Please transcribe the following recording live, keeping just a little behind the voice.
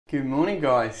Good morning,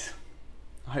 guys.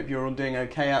 I hope you're all doing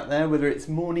okay out there, whether it's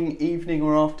morning, evening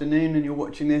or afternoon and you're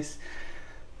watching this.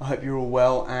 I hope you're all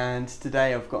well, and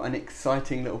today I've got an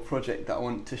exciting little project that I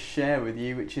want to share with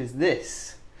you, which is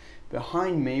this.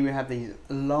 Behind me we have these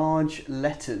large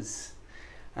letters,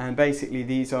 and basically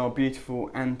these are beautiful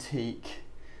antique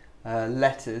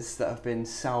letters that have been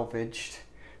salvaged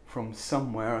from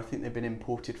somewhere. I think they've been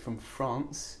imported from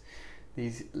France.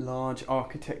 These large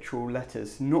architectural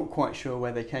letters, not quite sure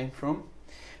where they came from,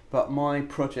 but my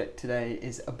project today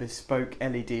is a bespoke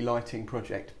LED lighting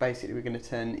project. Basically we're going to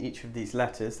turn each of these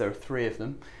letters, there are 3 of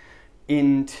them,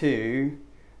 into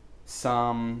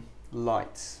some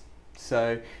lights.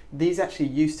 So these actually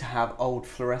used to have old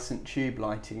fluorescent tube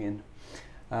lighting in,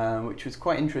 which was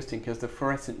quite interesting because the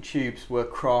fluorescent tubes were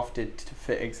crafted to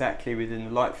fit exactly within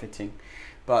the light fitting.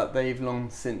 But they've long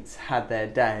since had their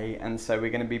day, and so we're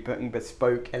going to be putting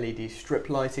bespoke LED strip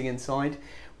lighting inside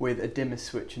with a dimmer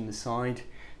switch in the side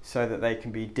so that they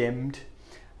can be dimmed.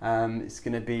 It's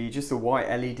going to be just the white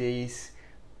LEDs,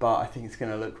 but I think it's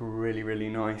going to look really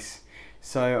nice.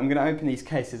 So I'm going to open these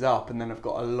cases up, and then I've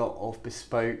got a lot of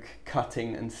bespoke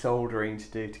cutting and soldering to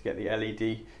do to get the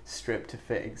LED strip to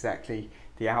fit exactly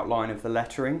the outline of the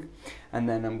lettering, and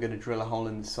then I'm going to drill a hole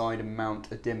in the side and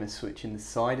mount a dimmer switch in the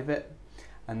side of it.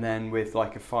 And then with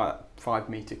like a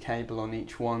 5-meter cable on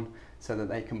each one so that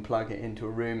they can plug it into a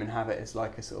room and have it as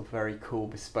like a sort of very cool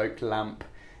bespoke lamp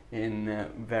in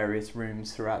various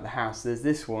rooms throughout the house. There's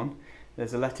this one,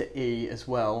 there's a letter E as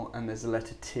well, and there's a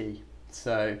letter T.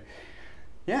 So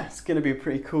yeah, it's going to be a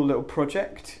pretty cool little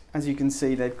project. As you can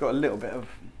see, they've got a little bit of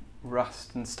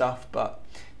rust and stuff, but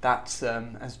that's,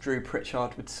 as Drew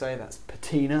Pritchard would say, that's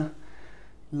patina.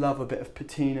 Love a bit of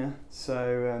patina,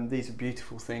 so these are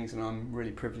beautiful things and I'm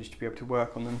really privileged to be able to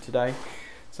work on them today.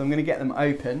 So I'm going to get them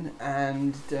open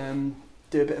and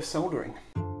do a bit of soldering.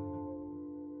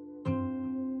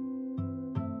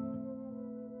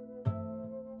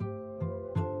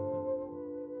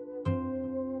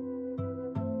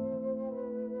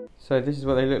 So this is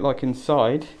what they look like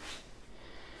inside.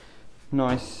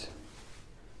 Nice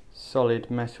solid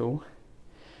metal.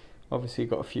 Obviously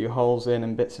got a few holes in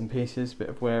and bits and pieces, bit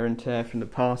of wear and tear from the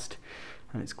past,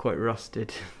 and it's quite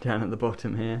rusted down at the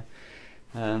bottom here.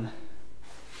 But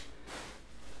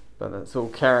that's all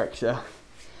character.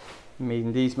 I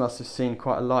mean, these must have seen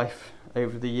quite a life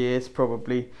over the years,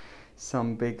 probably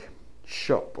some big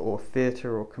shop or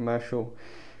theatre or commercial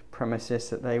premises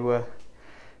that they were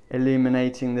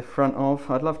illuminating the front of.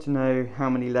 I'd love to know how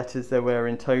many letters there were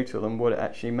in total and what it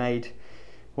actually made,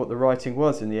 what the writing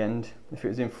was in the end. If it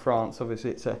was in France, obviously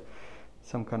it's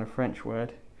some kind of French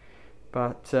word,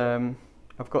 but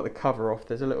I've got the cover off.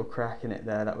 There's a little crack in it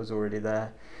there, that was already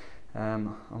there,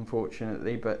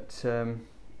 unfortunately, but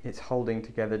it's holding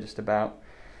together just about.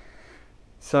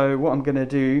 So what I'm going to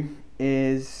do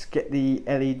is get the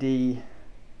LED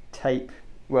tape.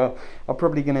 Well, I'm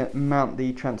probably going to mount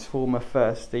the transformer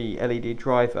first, the LED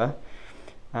driver,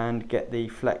 and get the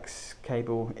flex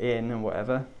cable in and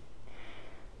whatever.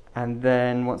 And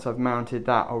then once I've mounted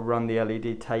that, I'll run the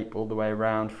LED tape all the way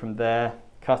around from there,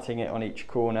 cutting it on each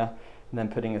corner and then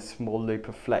putting a small loop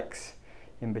of flex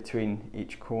in between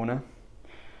each corner.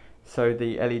 So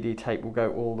the LED tape will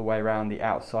go all the way around the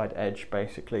outside edge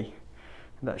basically.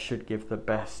 That should give the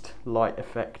best light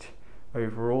effect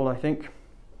overall, I think,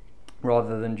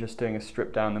 rather than just doing a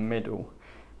strip down the middle,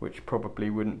 which probably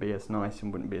wouldn't be as nice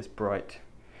and wouldn't be as bright.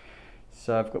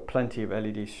 So I've got plenty of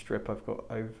LED strip. I've got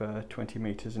over 20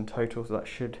 meters in total, so that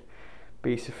should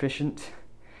be sufficient.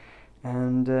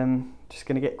 And just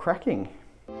going to get cracking.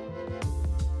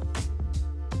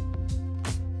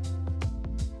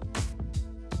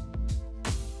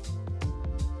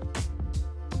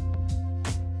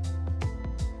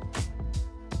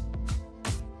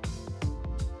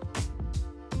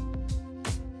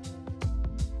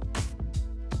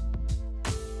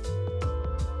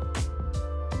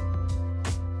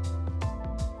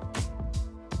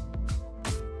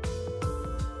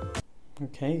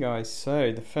 Okay guys,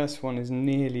 so the first one is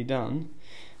nearly done,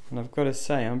 and I've got to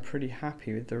say I'm pretty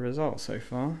happy with the result so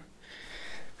far.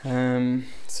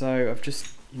 So I've just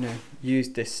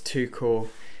used this 2-core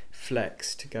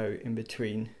flex to go in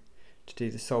between to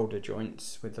do the solder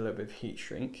joints with a little bit of heat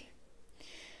shrink.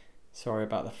 Sorry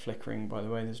about the flickering, by the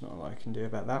way, there's not a lot I can do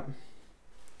about that.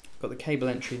 Got the cable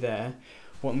entry there.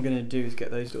 What I'm going to do is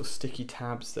get those little sticky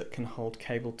tabs that can hold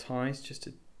cable ties, just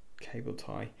to cable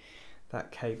tie that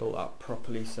cable up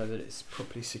properly so that it's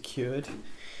properly secured.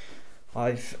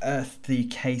 I've earthed the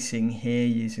casing here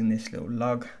using this little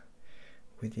lug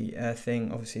with the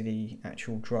earthing. Obviously the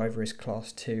actual driver is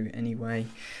class 2 anyway,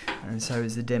 and so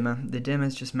is the dimmer. The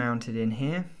dimmer's just mounted in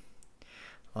here,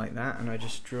 like that, and I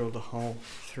just drilled a hole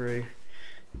through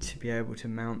to be able to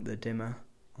mount the dimmer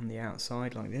on the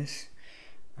outside like this.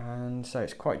 And so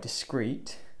it's quite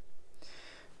discreet,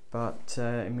 but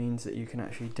it means that you can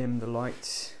actually dim the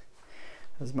lights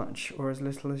as much or as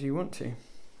little as you want to.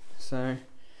 So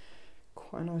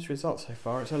quite a nice result so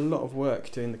far. It's a lot of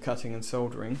work doing the cutting and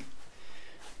soldering,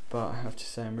 but I have to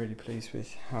say I'm really pleased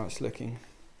with how it's looking.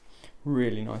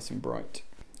 Really nice and bright.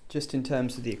 Just in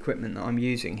terms of the equipment that I'm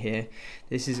using here,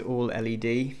 this is all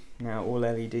LED. Now all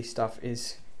LED stuff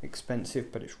is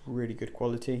expensive, but it's really good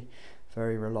quality,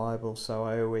 very reliable, so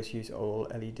I always use all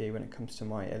LED when it comes to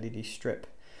my LED strip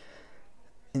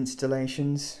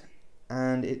installations.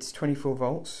 And it's 24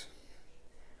 volts.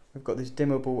 We've got this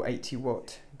dimmable 80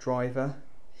 watt driver,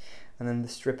 and then the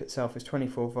strip itself is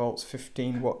 24 volts,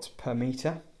 15 watts per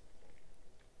meter.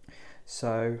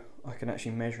 So I can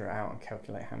actually measure it out and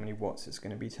calculate how many watts it's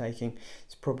going to be taking.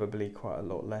 It's probably quite a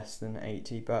lot less than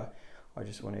 80, but I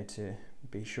just wanted to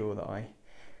be sure that I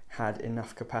had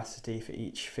enough capacity for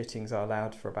each fittings I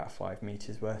allowed for about 5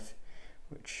 meters worth,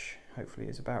 which hopefully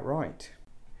is about right.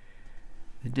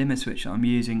 The dimmer switch that I'm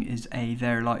using is a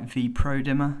Verilight V Pro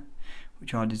dimmer,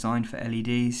 which are designed for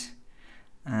LEDs,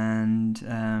 and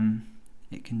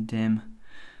it can dim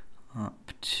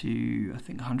up to, I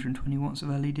think, 120 watts of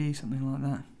LED, something like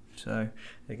that. So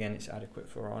again, it's adequate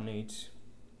for our needs.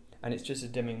 And it's just a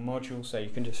dimming module, so you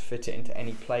can just fit it into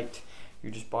any plate.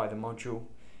 You just buy the module.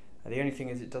 The only thing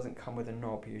is it doesn't come with a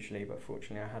knob usually, but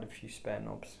fortunately I had a few spare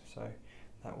knobs, so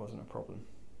that wasn't a problem.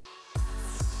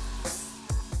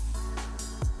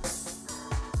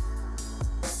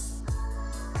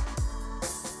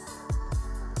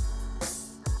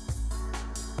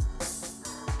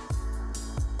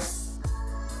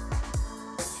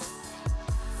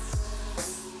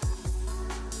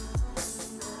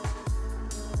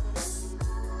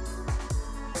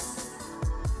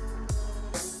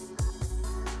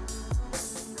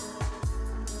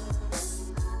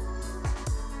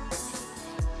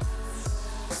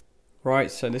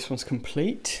 Right, so this one's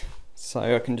complete,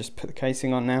 so I can just put the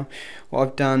casing on now. What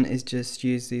I've done is just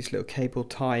use these little cable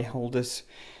tie holders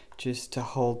just to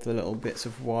hold the little bits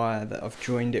of wire that I've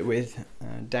joined it with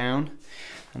down,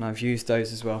 and I've used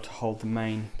those as well to hold the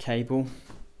main cable,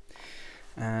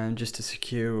 and just to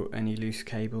secure any loose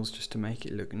cables, just to make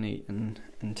it look neat and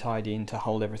tidy, and to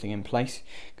hold everything in place.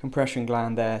 Compression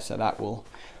gland there, so that will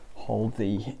hold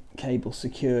the cable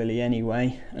securely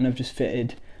anyway, and I've just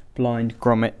fitted blind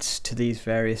grommets to these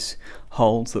various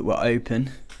holes that were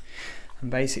open, and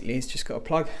basically it's just got a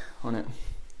plug on it.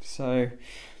 So I'm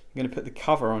going to put the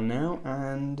cover on now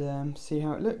and see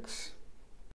how it looks.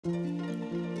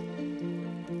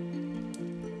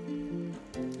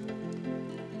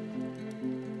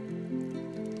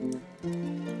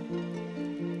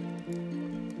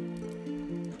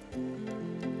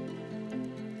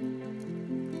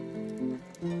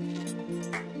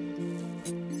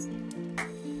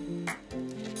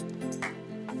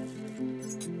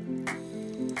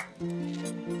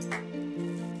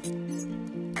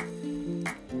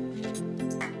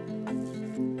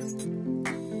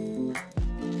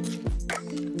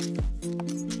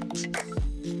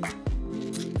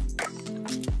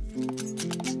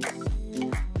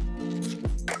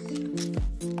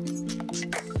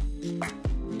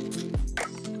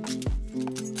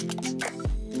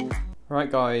 Right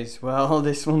guys, well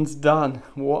this one's done.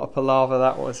 What a palaver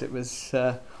that was. It was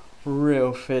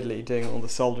real fiddly doing all the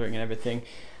soldering and everything,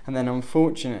 and then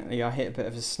unfortunately I hit a bit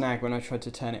of a snag when I tried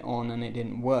to turn it on and it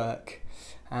didn't work.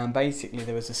 And basically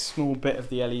there was a small bit of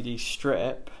the LED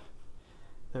strip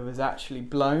that was actually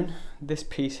blown, this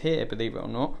piece here, believe it or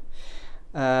not,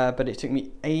 but it took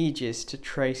me ages to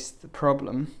trace the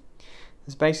problem.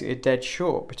 There's basically a dead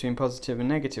short between positive and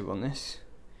negative on this,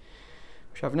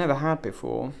 which I've never had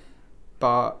before,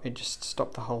 but it just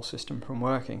stopped the whole system from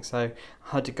working. So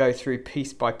I had to go through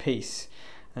piece by piece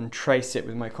and trace it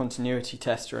with my continuity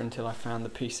tester until I found the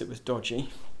piece that was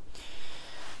dodgy.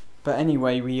 But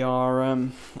anyway, we are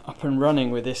up and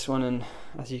running with this one, and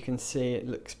as you can see it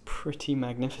looks pretty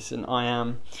magnificent. I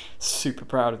am super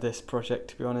proud of this project,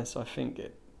 to be honest. I think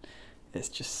it's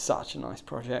just such a nice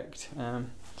project.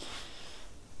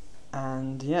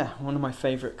 And yeah, one of my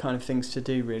favourite kind of things to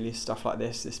do really is stuff like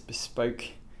this bespoke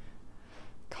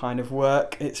kind of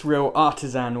work. It's real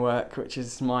artisan work, which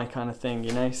is my kind of thing,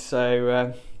 you know.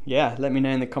 So yeah, let me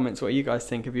know in the comments what you guys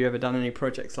think. Have you ever done any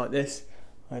projects like this?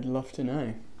 I'd love to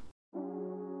know.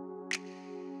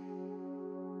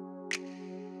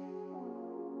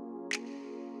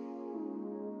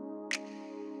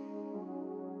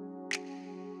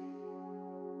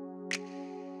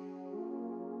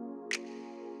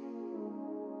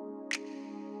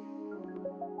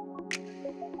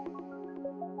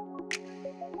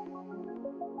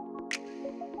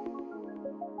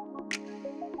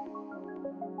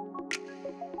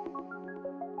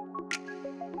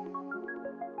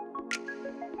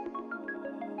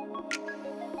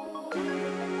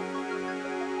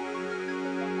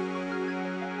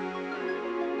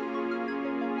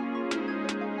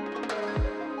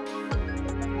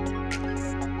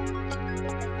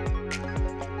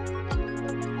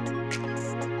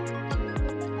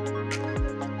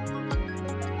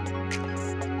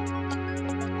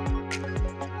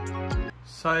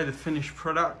 So the finished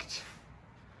product,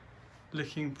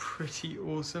 looking pretty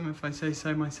awesome if I say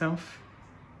so myself.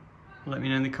 Let me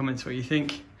know in the comments what you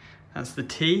think. That's the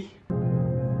tea.